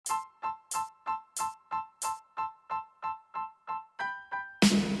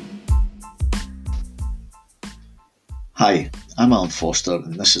Hi, I'm Alan Foster,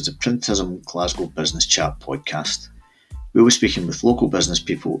 and this is the Printism Glasgow Business Chat podcast. We'll be speaking with local business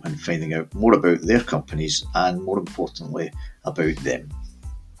people and finding out more about their companies and, more importantly, about them.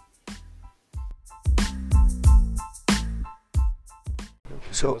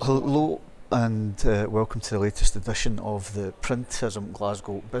 So, hello and welcome to the latest edition of the Printism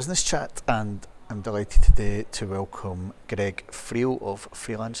Glasgow Business Chat, and I'm delighted today to welcome Greg Friel of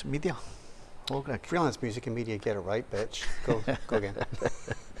Freelance Media. Hello, Greg. Freelance Music and Media, get it right, bitch. Go again.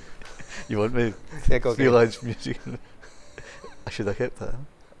 You want me? Yeah, go again. Freelance Music. I should have kept that.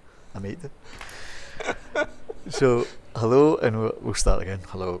 I made it. So, hello, and we'll start again.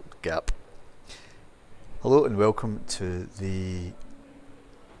 Hello, Gap. Hello, and welcome to the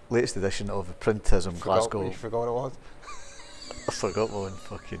latest edition of the Printism Glasgow. You forgot what it was? I forgot my own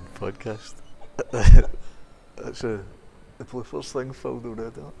fucking podcast. That's the first thing filled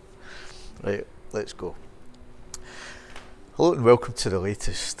already. Right, let's go. Hello and welcome to the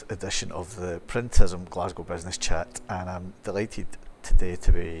latest edition of the Printism Glasgow Business Chat, and I'm delighted today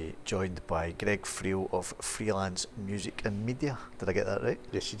to be joined by Greg Friel of Freelance Music and Media. Did I get that right?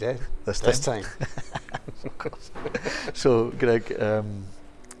 Yes, you did. This time. Of course. So, Greg,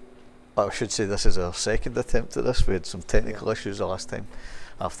 I should say this is our second attempt at this. We had some technical issues the last time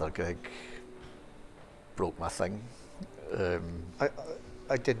after Greg broke my thing.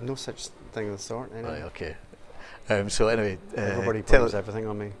 I did no such thing of the sort. Anyway. Right, okay. So anyway, everybody blames everything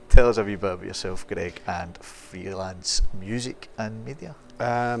on me. Tell us a wee bit about yourself, Greg, and Freelance Music and Media.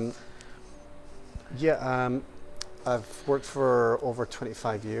 I've worked for over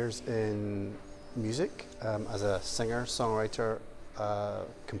 25 years in music as a singer, songwriter,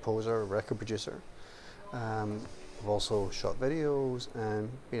 composer, record producer. I've also shot videos and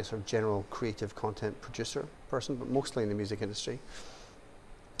been a sort of general creative content producer person, but mostly in the music industry.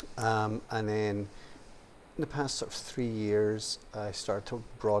 And then in the past sort of 3 years, I started to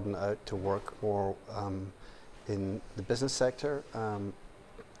broaden out to work more in the business sector,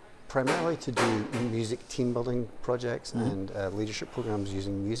 primarily to do music team building projects and leadership programs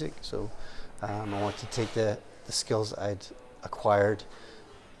using music. So I wanted to take the skills that I'd acquired,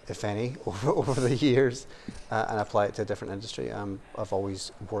 if any, over the years and apply it to a different industry. I've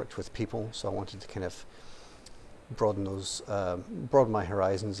always worked with people, so I wanted to kind of broaden my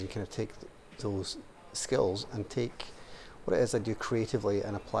horizons and kind of take those skills and take what it is I do creatively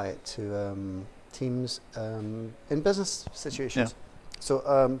and apply it to teams in business situations.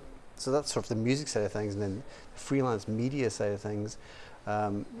 Yeah. So that's sort of the music side of things, and then the freelance media side of things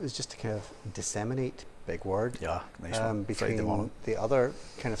is just to kind of disseminate, big word, nice one. Between the other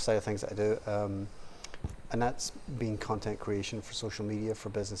kind of side of things that I do, and that's being content creation for social media for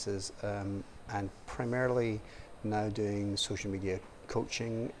businesses, and primarily now doing social media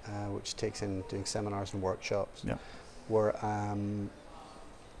coaching, which takes in doing seminars and workshops, where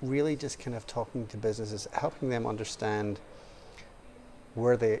really just kind of talking to businesses, helping them understand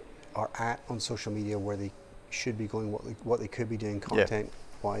where they are at on social media, where they should be going, what they could be doing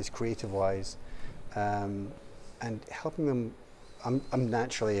content-wise, creative-wise, and helping them. I'm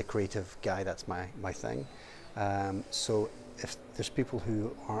naturally a creative guy, that's my thing. So if there's people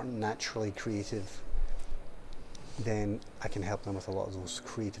who aren't naturally creative, then I can help them with a lot of those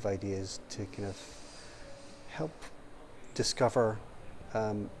creative ideas to kind of help discover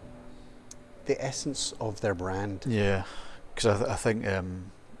the essence of their brand. Yeah, because I think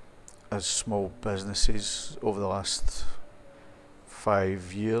as small businesses over the last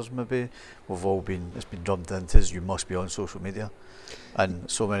 5 years maybe, it's been drummed into us, you must be on social media.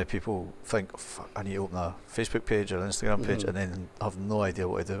 And so many people think, I need to open a Facebook page or an Instagram page and then have no idea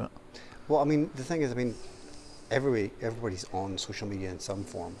what to do with it. Well, I mean, the thing is, everybody's on social media in some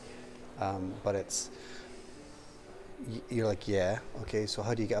form, but it's, you're like, okay, so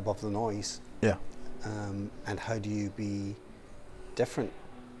how do you get above the noise? Yeah. And how do you be different?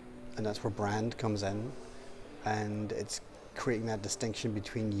 And that's where brand comes in, and it's creating that distinction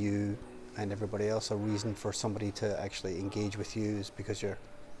between you and everybody else. A reason for somebody to actually engage with you is because you're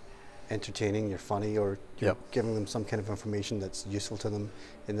entertaining, you're funny, or you're giving them some kind of information that's useful to them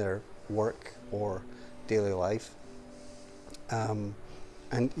in their work or daily life. And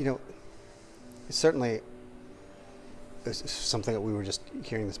certainly it's something that we were just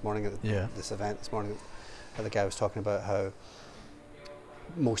hearing this morning at this event this morning. The guy was talking about how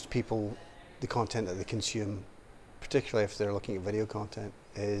most people, the content that they consume, particularly if they're looking at video content,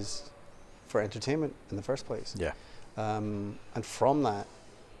 is for entertainment in the first place. Yeah. And from that,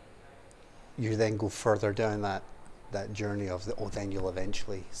 you then go further down that journey of then you'll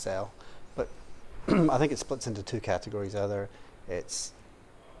eventually sell. But I think it splits into two categories. Either it's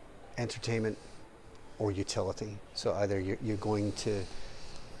entertainment or utility. So either you're going to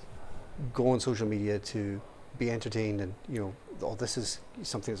go on social media to be entertained and, oh, this is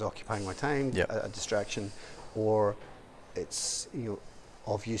something that's occupying my time, a distraction, or it's,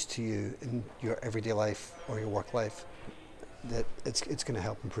 of use to you in your everyday life or your work life, that it's going to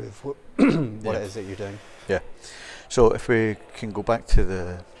help improve what it is that you're doing. Yeah. So if we can go back to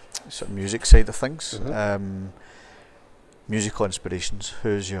the sort of music side of things, musical inspirations,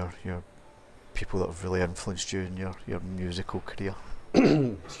 who's your people that have really influenced you in your musical career?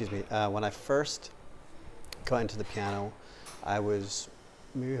 Excuse me. When I first got into the piano, I was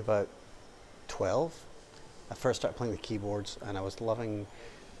maybe about 12. I first started playing the keyboards, and I was listening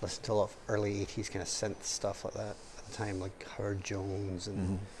to a lot of early 80s kind of synth stuff like that at the time, like Howard Jones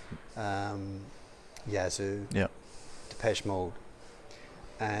and Yazoo, Depeche Mode.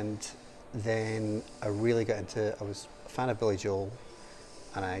 And then I really got into, I was a fan of Billy Joel,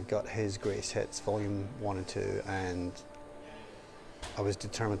 and I got his Greatest Hits Volume 1 and 2, and I was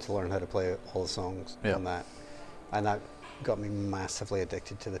determined to learn how to play all the songs on that. And that got me massively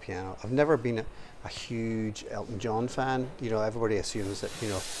addicted to the piano. I've never been a huge Elton John fan. Everybody assumes that,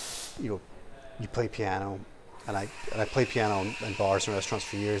 you play piano, and I played piano in bars and restaurants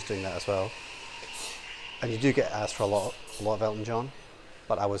for years doing that as well. And you do get asked for a lot of Elton John,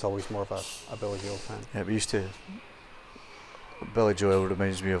 but I was always more of a Billy Joel fan. Yeah, we used to. Billy Joel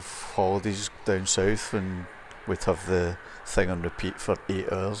reminds me of holidays down south when we'd have the thing on repeat for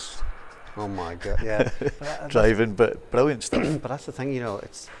 8 hours. Oh my God! Yeah, driving, but brilliant stuff. But that's the thing,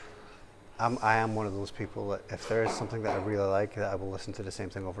 I am one of those people that if there is something that I really like, that I will listen to the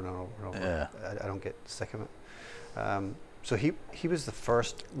same thing over and over and over. Yeah. I don't get sick of it. So he was the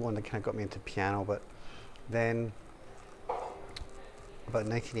first one that kind of got me into piano, but then about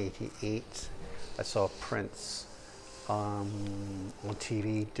 1988, I saw Prince on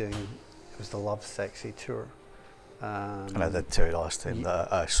TV doing, it was the Love Sexy tour. And I did tell you last time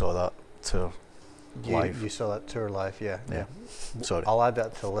that I saw that tour live. You saw that tour live, yeah. Sorry. I'll add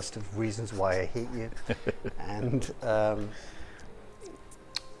that to the list of reasons why I hate you. And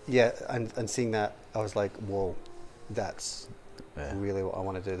and seeing that, I was like, whoa, that's really what I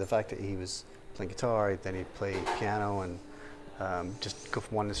want to do. The fact that he was playing guitar, then he'd play piano, and just go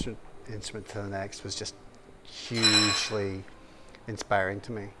from one instrument to the next was just hugely inspiring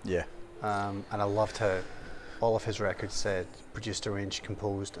to me. Yeah. And I loved how all of his records said produced, arranged,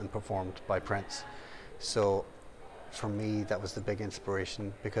 composed, and performed by Prince. So for me, that was the big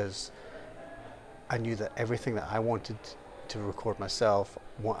inspiration, because I knew that everything that I wanted to record myself,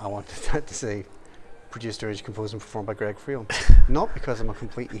 I wanted that to say produced, arranged, composed, and performed by Greg Friel. Not because I'm a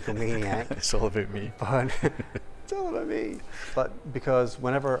complete egomaniac. It's all about me. But it's all about me. But because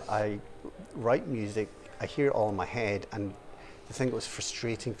whenever I write music, I hear it all in my head, and the thing that was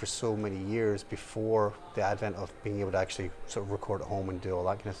frustrating for so many years before the advent of being able to actually sort of record at home and do all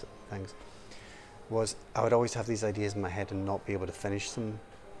that kind of things was I would always have these ideas in my head and not be able to finish them.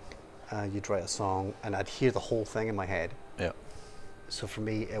 You'd write a song and I'd hear the whole thing in my head. Yeah. So for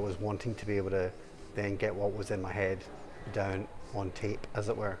me, it was wanting to be able to then get what was in my head down on tape, as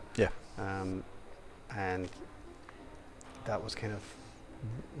it were. Yeah. And that was kind of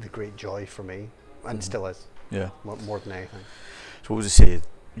the great joy for me, and still is. Yeah. More than anything. So what would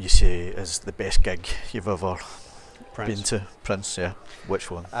you say is the best gig you've ever been to? Prince, yeah. Which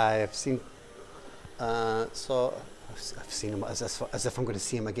one? I've seen, I've seen him as if I'm going to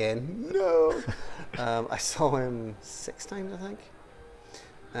see him again. No! I saw him 6 times, I think.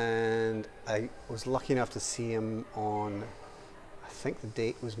 And I was lucky enough to see him on, I think the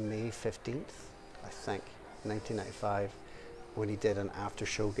date was May 15th, 1995, when he did an after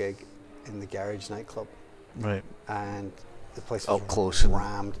show gig in the Garage nightclub. Right. And the place was close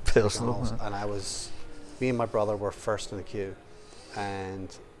rammed. And personal. And me and my brother were first in the queue. And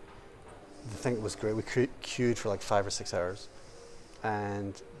the thing that was great, we queued for like 5 or 6 hours.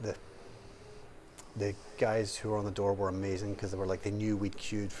 And the guys who were on the door were amazing, because they knew we'd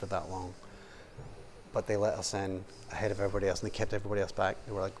queued for that long. But they let us in ahead of everybody else, and they kept everybody else back.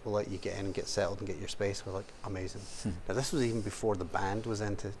 They were like, we'll let you get in and get settled and get your space. We were like, amazing. Now this was even before the band was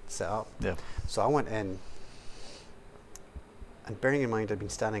in to set up. Yeah. So I went in, and bearing in mind I'd been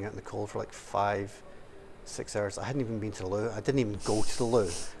standing out in the cold for like 5, 6 hours. I hadn't even been to the loo. I didn't even go to the loo.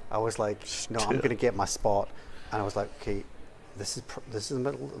 I was like, no, I'm going to get my spot. And I was like, okay, this is the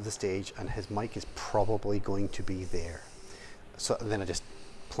middle of the stage, and his mic is probably going to be there. So then I just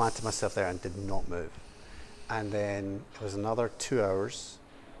planted myself there and did not move. And then it was another 2 hours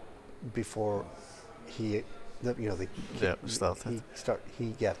before the band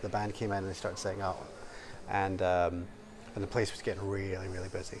came in and they started setting up. And and the place was getting really, really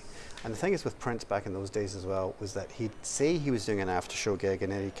busy. And the thing is with Prince back in those days as well was that he'd say he was doing an after show gig,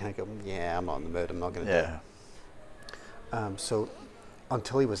 and then he'd kind of go, "Yeah, I'm not in the mood. I'm not going to do it." So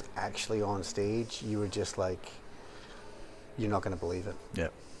until he was actually on stage, you were just like, "You're not going to believe it." Yeah.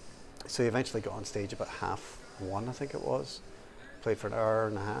 So he eventually got on stage about 1:30, I think it was. Played for an hour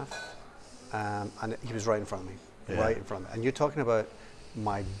and a half, and he was right in front of me, right in front of me. And you're talking about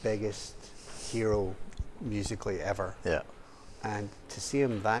my biggest hero musically ever. Yeah. And to see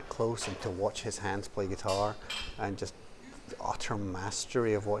him that close and to watch his hands play guitar and just the utter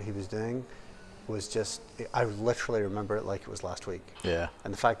mastery of what he was doing was just, I literally remember it like it was last week. Yeah.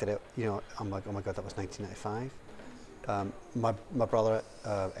 And the fact that it, you know, I'm like, oh my God, that was 1995. My brother,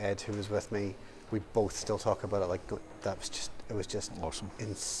 Ed, who was with me, we both still talk about it like that was just, it was just awesome,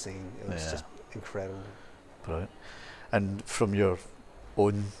 insane. It was just incredible. Brilliant. And from your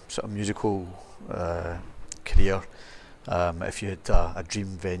own sort of musical career, if you had a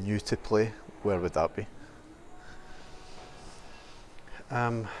dream venue to play, where would that be?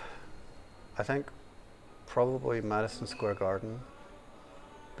 I think probably Madison Square Garden,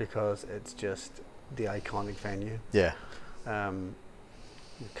 because it's just the iconic venue. Yeah.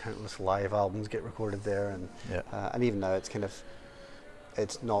 Countless live albums get recorded there, and even now it's kind of,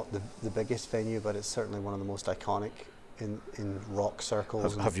 it's not the biggest venue, but it's certainly one of the most iconic in rock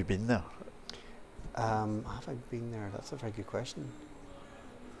circles. Have you been there? Have I been there? That's a very good question.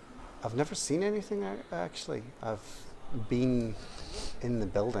 I've never seen anything there, actually. I've been in the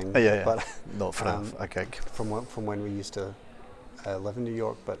building, but not for a gig. From when we used to live in New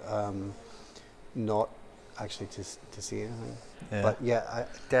York, but not actually to see anything. Yeah. But yeah, I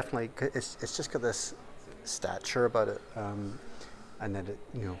definitely, it's just got this stature about it, and then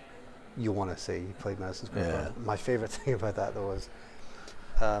you want to see. You played Madison Square Garden. My favorite thing about that though was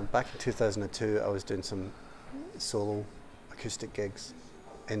back in 2002, I was doing some solo acoustic gigs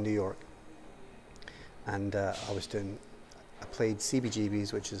in New York, and I played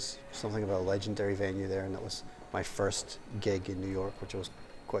CBGB's, which is something of a legendary venue there, and that was my first gig in New York, which I was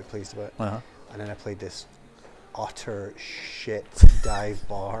quite pleased about. And then I played this utter shit dive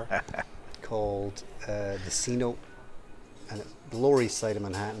bar called the C Note, and it's the Lower East Side of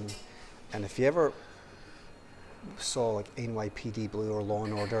Manhattan. And if you ever saw like NYPD Blue or Law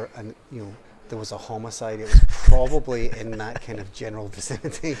and Order, and there was a homicide, it was probably in that kind of general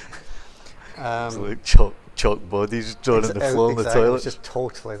vicinity. It's like chalk bodies drawn on the floor in the toilet. It was just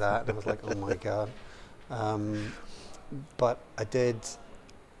totally that, and it was like, oh my God. But I did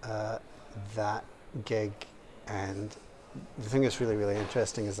that gig, and the thing that's really, really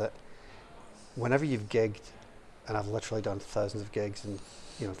interesting is that whenever you've gigged, and I've literally done thousands of gigs, and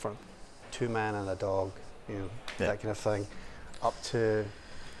in front of 2 men and a dog, that kind of thing, up to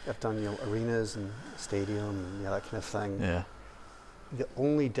I've done arenas and stadium and that kind of thing. Yeah. The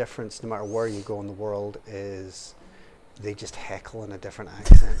only difference, no matter where you go in the world, is they just heckle in a different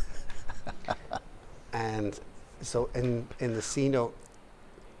accent. And so in the C Note,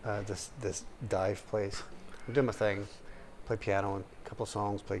 this dive place, I'm doing my thing, play piano and a couple of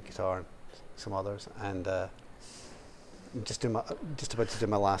songs, play guitar and some others, and just about to do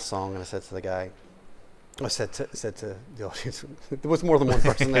my last song, and I said to the guy, I said to the audience, there was more than one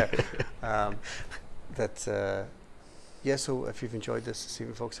person there, so if you've enjoyed this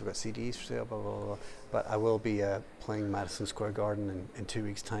evening, folks, I've got CDs for sale, blah, blah, blah, but I will be playing Madison Square Garden in 2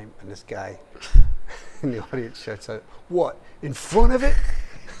 weeks' time. And this guy in the audience shouts out, "What, in front of it?"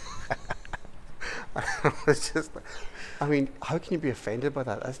 It's just, I mean, how can you be offended by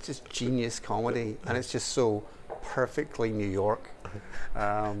that? That's just genius comedy, and it's just so perfectly New York,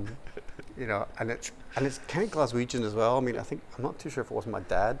 and it's kind of Glaswegian as well. I mean, I'm not too sure if it wasn't my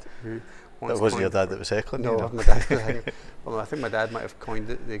dad who. That wasn't your dad that was heckling? No, it wasn't my dad who was heckling. Well, I think my dad might have coined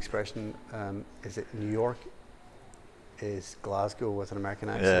the expression, is it New York is Glasgow with an American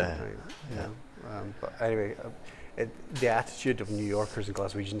accent? Yeah. But anyway, the attitude of New Yorkers and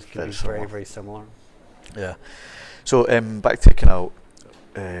Glaswegians can be very, very similar. Yeah. So back to kind of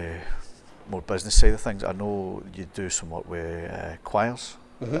more business side of things, I know you do some work with choirs,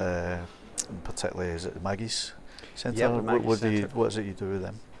 particularly is it the Maggie's Centre? Yeah, the Maggie's Centre. What is it you do with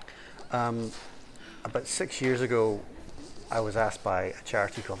them? About 6 years ago, I was asked by a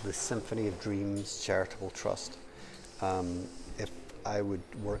charity called the Symphony of Dreams Charitable Trust if I would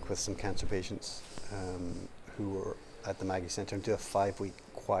work with some cancer patients who were at the Maggie Centre and do a 5-week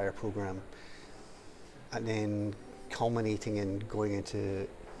choir program, and then culminating in going into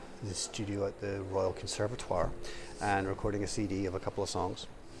the studio at the Royal Conservatoire and recording a CD of a couple of songs.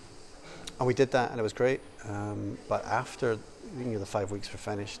 And we did that, and it was great. But after the 5 weeks were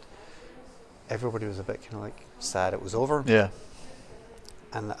finished, everybody was a bit kind of like sad it was over. Yeah.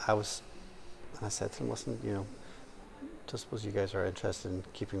 And I said to them, listen, just suppose you guys are interested in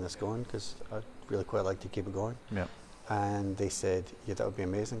keeping this going, because I'd really quite like to keep it going. Yeah. And they said, yeah, that would be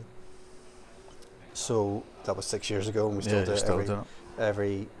amazing. So that was 6 years ago, and we still do it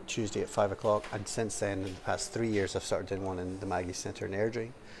every Tuesday at 5 o'clock. And since then, in the past 3 years, I've started doing one in the Maggie Centre in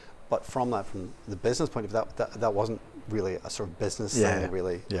Airdrie. But from the business point of view, that wasn't really a sort of business thing,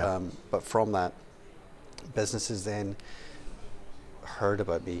 really. Yeah. But from that, businesses then heard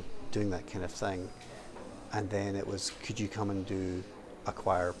about me doing that kind of thing. And then it was, could you come and do a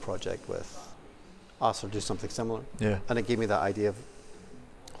choir project with us or do something similar? Yeah. And it gave me that idea of,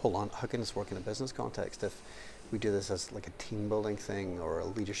 hold on, how can this work in a business context if we do this as like a team building thing or a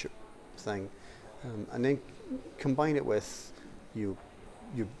leadership thing? And then combine it with your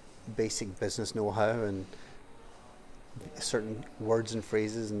basic business know-how and certain words and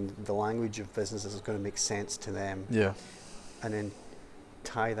phrases and the language of businesses is going to make sense to them. Yeah. And then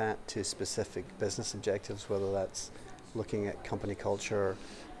tie that to specific business objectives, whether that's looking at company culture,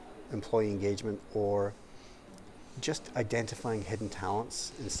 employee engagement, or just identifying hidden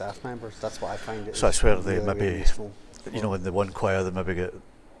talents in staff members. That's what I find it. So that's where they really, maybe, really useful. in the one choir they maybe get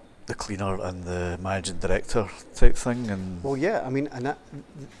the cleaner and the managing director type thing, and well, yeah, I mean, and that,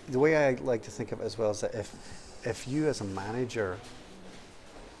 the way I like to think of it as well is that if you as a manager,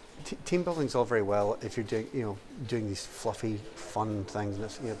 team building's all very well if you're doing these fluffy, fun things,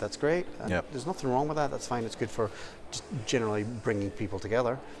 and that's great. And yep. There's nothing wrong with that. That's fine. It's good for just generally bringing people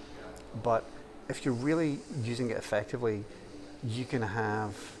together. But if you're really using it effectively, you can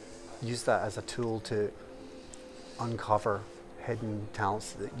use that as a tool to uncover hidden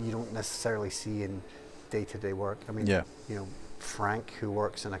talents that you don't necessarily see in day-to-day work. I mean, Frank, who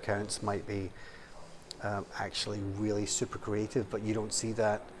works in accounts, might be actually really super creative, but you don't see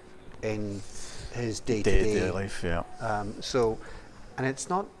that in his day-to-day life. Yeah. And it's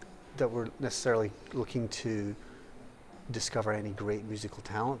not that we're necessarily looking to discover any great musical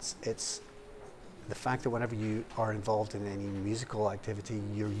talents. It's the fact that whenever you are involved in any musical activity,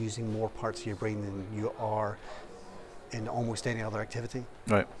 you're using more parts of your brain than you are in almost any other activity.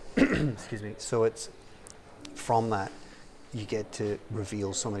 Right. Excuse me. So it's from that you get to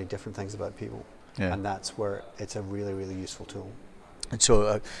reveal so many different things about people. Yeah. And that's where it's a really, really useful tool. And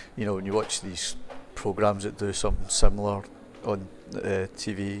so, when you watch these programs that do something similar on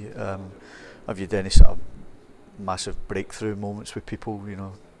TV, have you done any sort of massive breakthrough moments with people,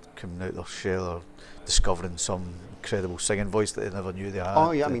 coming out their shell or discovering some incredible singing voice that they never knew they had?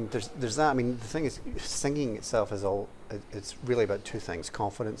 Oh yeah, I mean, there's that. I mean, the thing is, singing itself is it's really about two things: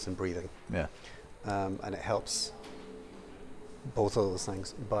 confidence and breathing. Yeah. And it helps both of those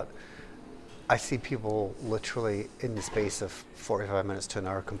things. But I see people literally in the space of 45 minutes to an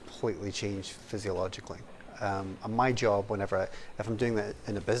hour completely change physiologically. And my job, if I'm doing that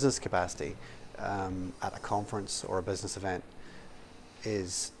in a business capacity, at a conference or a business event,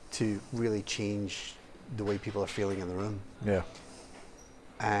 is to really change the way people are feeling in the room. Yeah.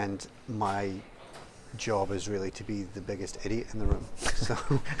 And my job is really to be the biggest idiot in the room. So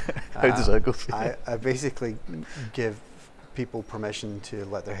how does that go for you? I basically give people permission to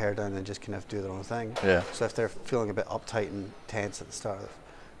let their hair down and just kind of do their own thing. Yeah. So if they're feeling a bit uptight and tense at the start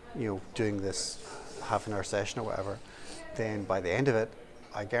of, doing this half-an-hour session or whatever, then by the end of it,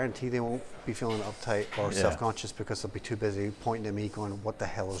 I guarantee they won't be feeling uptight or self-conscious because they'll be too busy pointing at me going, what the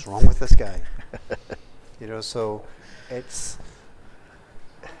hell is wrong with this guy? So it's,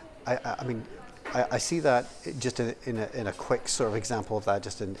 I mean, I see that just in a quick sort of example of that,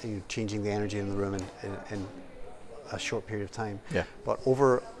 just in changing the energy in the room in a short period of time. Yeah. But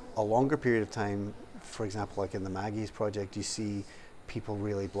over a longer period of time, for example, like in the Maggie's project, you see people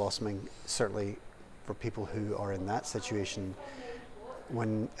really blossoming. Certainly for people who are in that situation,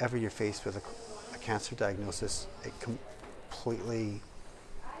 whenever you're faced with a cancer diagnosis, it completely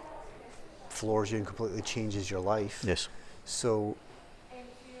floors you and completely changes your life. Yes. So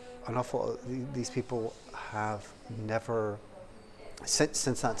an awful these people have never since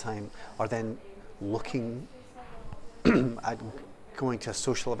that time are then looking at going to a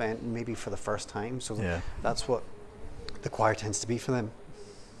social event maybe for the first time. So that's what the choir tends to be for them.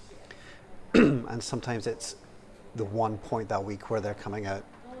 And sometimes it's the one point that week where they're coming out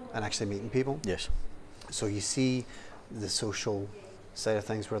and actually meeting people. Yes. So you see the social side of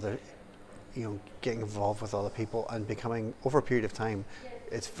things where they're getting involved with other people and becoming, over a period of time,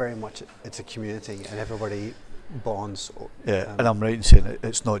 it's a community and everybody bonds. Yeah, and I'm right in saying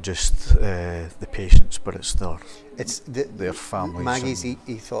it's not just the patients, but it's their families. Maggie's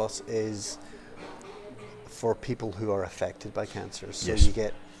ethos is for people who are affected by cancer. So yes. you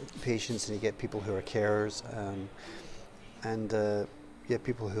get patients, and you get people who are carers, and you get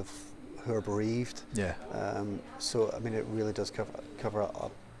people who are bereaved. Yeah. So I mean, it really does cover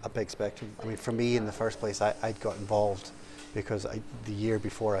a big spectrum. I mean, for me in the first place, I'd got involved because the year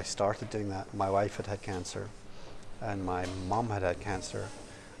before I started doing that, my wife had cancer, and my mum had cancer,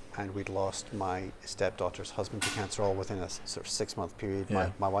 and we'd lost my stepdaughter's husband to cancer all within a sort of 6-month period.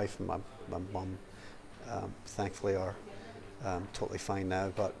 Yeah. My wife and my mum, thankfully, are totally fine now.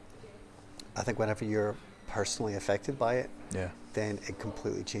 But I think whenever you're personally affected by it, Yeah. then it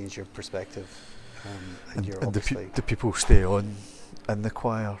completely changed your perspective, and you're And obviously. do people stay on in the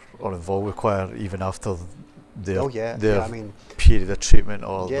choir or involved with choir even after their, Oh yeah, their yeah. I mean, period of treatment,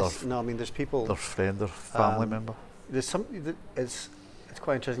 or yes. their, No, I mean, there's people. their friend or family member? There's some. It's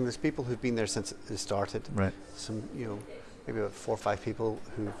quite interesting. There's people who've been there since it started. Right. Some, maybe about 4 or 5 people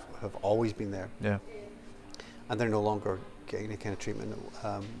who have always been there, Yeah. and they're no longer getting any kind of treatment.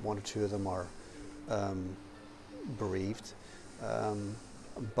 1 or 2 of them are bereaved,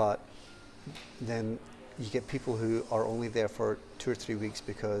 but then you get people who are only there for 2 or 3 weeks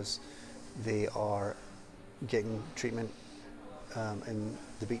because they are getting treatment in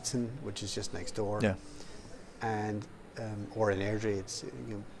the Beatson, which is just next door, Yeah. and or in Airdrie, it's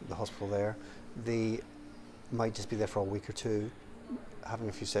the hospital there. They might just be there for a week or 2, having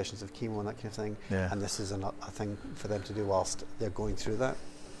a few sessions of chemo and that kind of thing. Yeah. And this is a thing for them to do whilst they're going through that.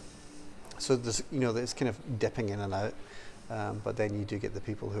 So there's it's kind of dipping in and out, but then you do get the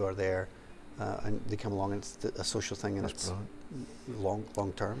people who are there, and they come along, and it's a social thing, and That's it's brilliant.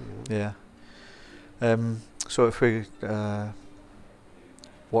 long term. Yeah. So if we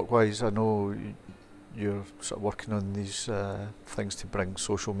work-wise, I know you're sort of working on these things to bring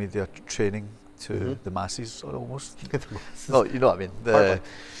social media training to the masses, almost. Well, you know what I mean. The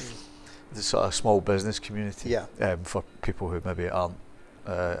sort of small business community. Yeah. For people who maybe aren't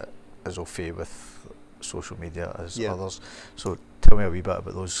as au fait with social media as others. So tell me a wee bit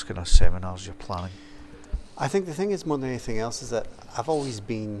about those kind of seminars you're planning. I think the thing is, more than anything else, is that I've always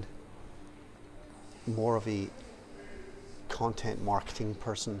been more of a content marketing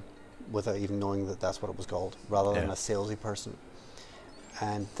person without even knowing that that's what it was called, rather than a salesy person.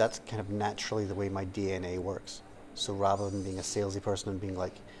 And that's kind of naturally the way my DNA works. So rather than being a salesy person and being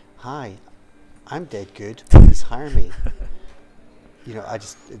like, "Hi, I'm dead good, please hire me,"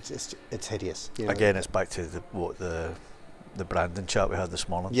 it's hideous. Again, it's back to the branding chat we had this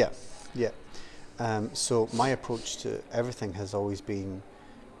morning. Yeah, yeah. So my approach to everything has always been,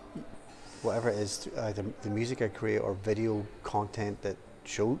 whatever it is, either the music I create or video content that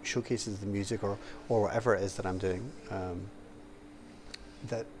showcases the music, or whatever it is that I'm doing,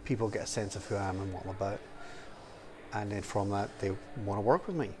 that people get a sense of who I am and what I'm about, and then from that they want to work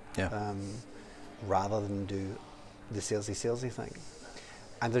with me, rather than do the salesy thing.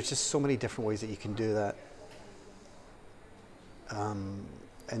 And there's just so many different ways that you can do that, and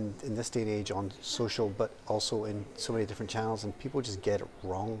in this day and age on social, but also in so many different channels, and people just get it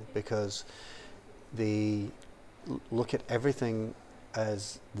wrong because they look at everything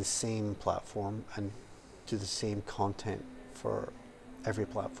as the same platform and do the same content for every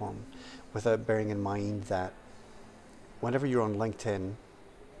platform, without bearing in mind that whenever you're on LinkedIn,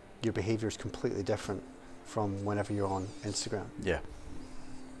 your behavior is completely different from whenever you're on Instagram. Yeah.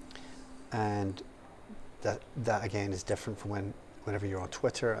 And that again is different from whenever you're on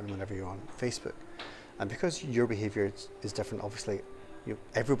Twitter and whenever you're on Facebook. And because your behavior is different, obviously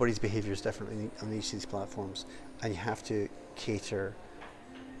everybody's behavior is different on each of these platforms, and you have to cater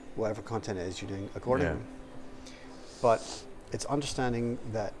whatever content it is you're doing accordingly. Yeah. But it's understanding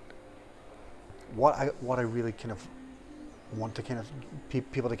that what I really kind of want to kind of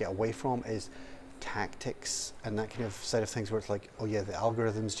people to get away from is tactics and that kind of side of things, where it's like, oh yeah, the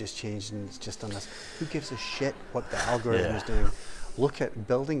algorithm's just changed and it's just done this. Who gives a shit what the algorithm is doing? Look at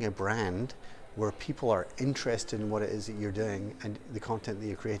building a brand where people are interested in what it is that you're doing and the content that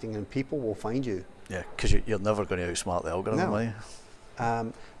you're creating, and people will find you. Yeah, because you're never going to outsmart the algorithm, are you?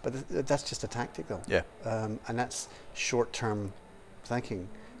 But that's just a tactic, though. Yeah. And that's short-term thinking.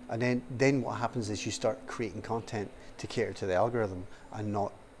 And then what happens is you start creating content to cater to the algorithm and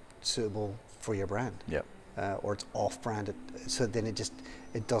not suitable for your brand. Yeah. Or it's off-brand. So then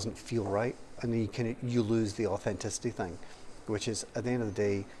it doesn't feel right, and then you lose the authenticity thing, which is at the end of the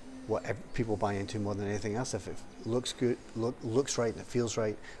day what people buy into more than anything else. If it looks good, looks right, and it feels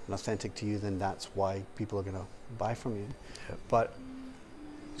right and authentic to you, then that's why people are going to buy from you. Yep. But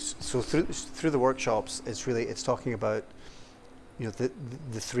so through the workshops, it's talking about the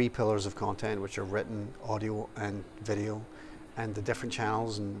 3 pillars of content, which are written, audio, and video, and the different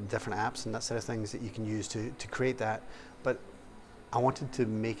channels and different apps and that sort of things that you can use to create that. But I wanted to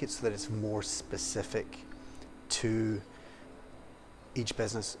make it so that it's more specific to each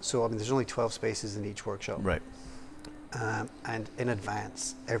business. So I mean, there's only 12 spaces in each workshop. Right. And in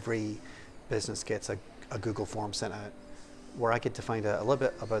advance, every business gets a Google form sent out where I get to find out a little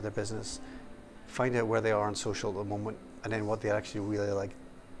bit about their business, find out where they are on social at the moment, and then what they actually really like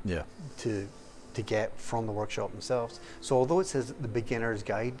to get from the workshop themselves. So although it says the beginner's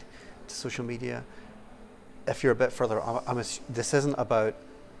guide to social media, if you're a bit further, this isn't about,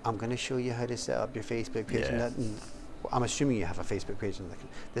 I'm going to show you how to set up your Facebook page. Yeah. And I'm assuming you have a Facebook page. And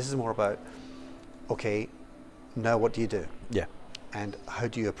this is more about, okay, now what do you do? Yeah. And how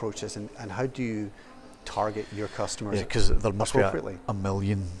do you approach this? And how do you target your customers? Yeah, because there must be appropriately? a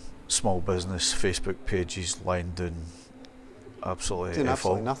million small business Facebook pages lying doing absolutely doing F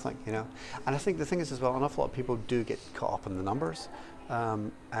absolutely all. nothing, you know. And I think the thing is as well, an awful lot of people do get caught up in the numbers,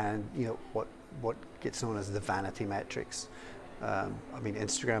 and you know what gets known as the vanity metrics. I mean,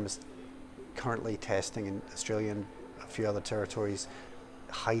 Instagram is currently testing in Australia and a few other territories,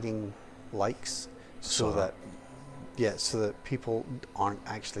 hiding likes so that people aren't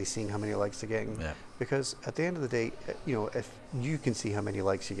actually seeing how many likes they're getting. Yeah. Because at the end of the day, you know, if you can see how many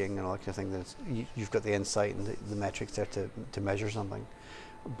likes you're getting and all that kind of thing, then you've got the insight and the metrics there to measure something.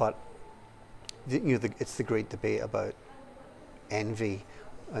 But it's the great debate about envy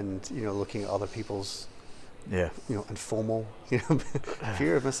and, you know, looking at other people's, you know, and FOMO, you know,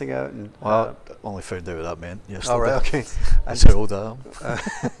 fear of missing out. And only found out what that meant yesterday. Oh, right, okay. That's how old I am.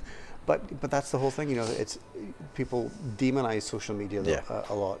 But that's the whole thing, you know. It's people demonize social media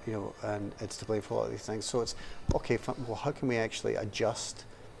a lot, you know, and it's to blame for a lot of these things. So it's okay. Well, how can we actually adjust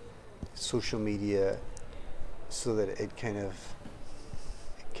social media so that it kind of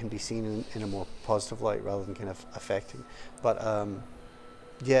can be seen in a more positive light rather than kind of affecting? But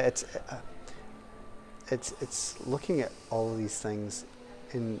it's looking at all of these things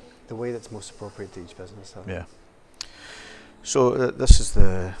in the way that's most appropriate to each business. Yeah. So this is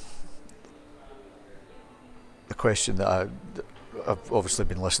the question that I've obviously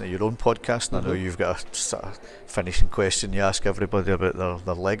been listening to your own podcast, and I know you've got a sort of finishing question you ask everybody about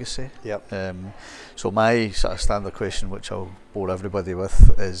their legacy. Yep. So my sort of standard question, which I'll bore everybody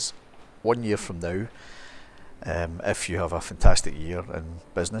with, is 1 year from now, if you have a fantastic year in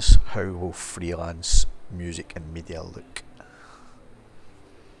business, how will freelance music and media look?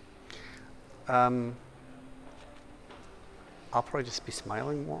 I'll probably just be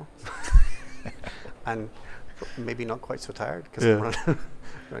smiling more and maybe not quite so tired because I'm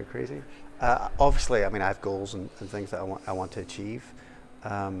running crazy. Obviously, I mean, I have goals and things that I want to achieve,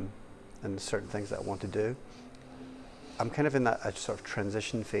 and certain things that I want to do. I'm kind of in that sort of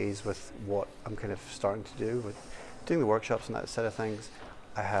transition phase with what I'm kind of starting to do with doing the workshops and that set of things.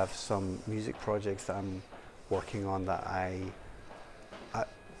 I have some music projects that I'm working on that I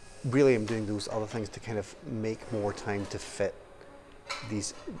really am doing those other things to kind of make more time to fit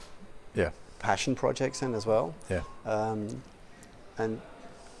these passion projects in as well. Yeah. And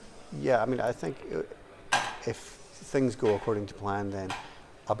yeah, I mean, I think if things go according to plan, then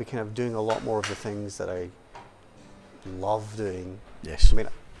I'll be kind of doing a lot more of the things that I love doing. Yes. I mean,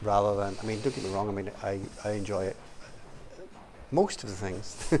 rather than, I mean, don't get me wrong, I mean, I enjoy it, most of the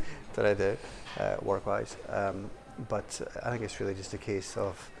things that I do work-wise, but I think it's really just a case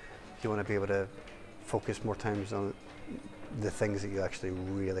of you want to be able to focus more times on the things that you actually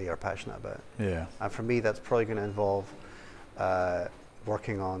really are passionate about. Yeah. And for me, that's probably going to involve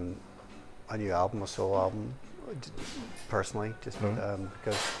working on a new album, a solo album, personally, just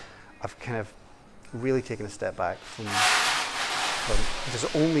because I've kind of really taken a step back from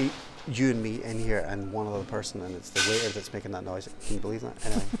there's only you and me in here and one other person, and it's the waiter that's making that noise. Can you believe that?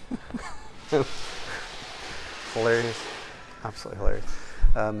 Anyway. Hilarious. Absolutely hilarious.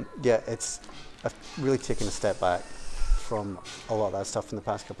 I've really taken a step back from a lot of that stuff in the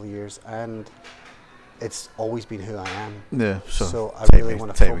past couple of years, and it's always been who I am. Yeah. So I really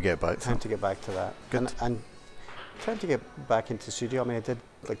want to get back to get back to that. Good. And trying to get back into the studio. I mean, I did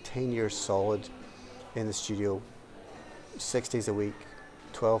like 10 years solid in the studio, 6 days a week,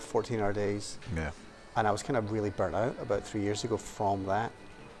 12, 14-hour days. Yeah. And I was kind of really burnt out about 3 years ago from that.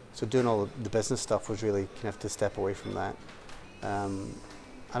 So doing all the business stuff was really kind of to step away from that. And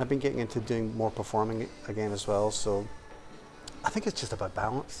I've been getting into doing more performing again as well. So I think it's just about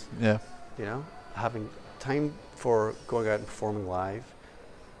balance. Yeah. You know, having time for going out and performing live,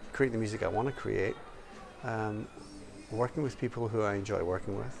 creating the music I want to create, working with people who I enjoy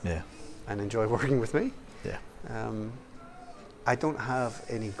working with. Yeah. And enjoy working with me. Yeah. I don't have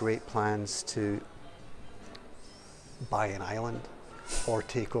any great plans to buy an island or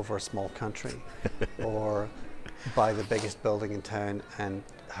take over a small country or buy the biggest building in town and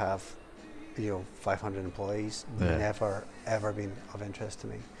have 500 employees. Never ever been of interest to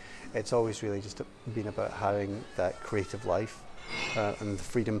me. It's always really just been about having that creative life and the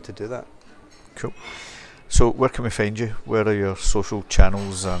freedom to do that. Cool. So where can we find you? Where are your social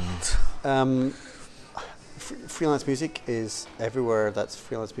channels? And Freelance Music is everywhere. That's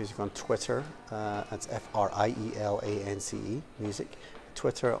Freelance Music on Twitter. That's FRIELANCE Music.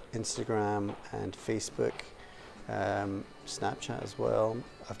 Twitter, Instagram, and Facebook. Snapchat as well.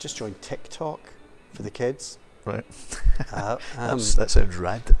 I've just joined TikTok for the kids. Right. That sounds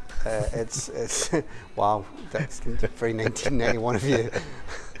rad. It's wow. That's very 1991 of you.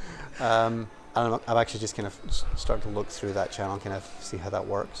 I don't know. I've actually just kind of started to look through that channel, kind of see how that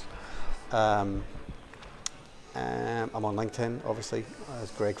works. I'm on LinkedIn, obviously,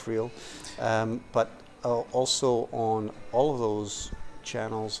 as Greg Friel, but also on all of those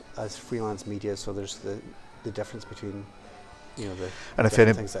channels as freelance media. So there's the difference between, and if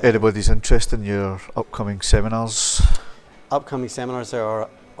anybody's interested in your upcoming seminars, are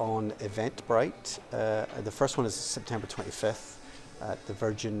on Eventbrite. The first one is September 25th at the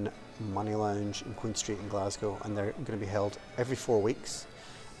Virgin Money Lounge in Queen Street in Glasgow, and they're going to be held every 4 weeks,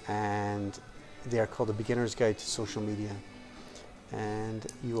 and they are called The Beginner's Guide to Social Media, and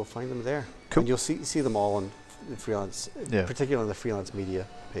you will find them there. Cool. And you'll see them all on the freelance, particularly on the freelance media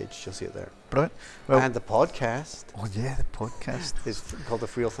page. You'll see it there. Brilliant. Well, and the podcast. Oh yeah, the podcast is called The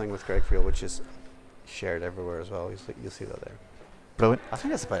Friel Thing with Greg Friel, which is shared everywhere as well. You'll see that there. Brilliant. I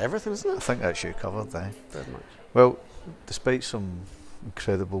think that's about everything, isn't it? I think that's you covered there. Very much. Well, despite some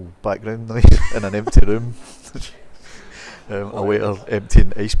incredible background noise in an empty room, a waiter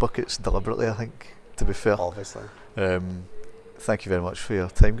emptying ice buckets deliberately, I think, to be fair. Obviously. Thank you very much for your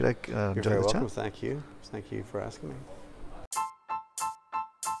time, Greg. You're very welcome. Thank you. Thank you for asking me.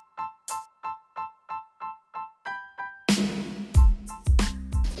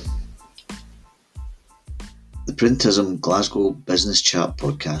 The Printism Glasgow Business Chat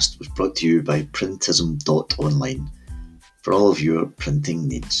podcast was brought to you by Printism.online for all of your printing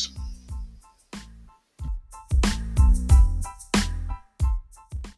needs.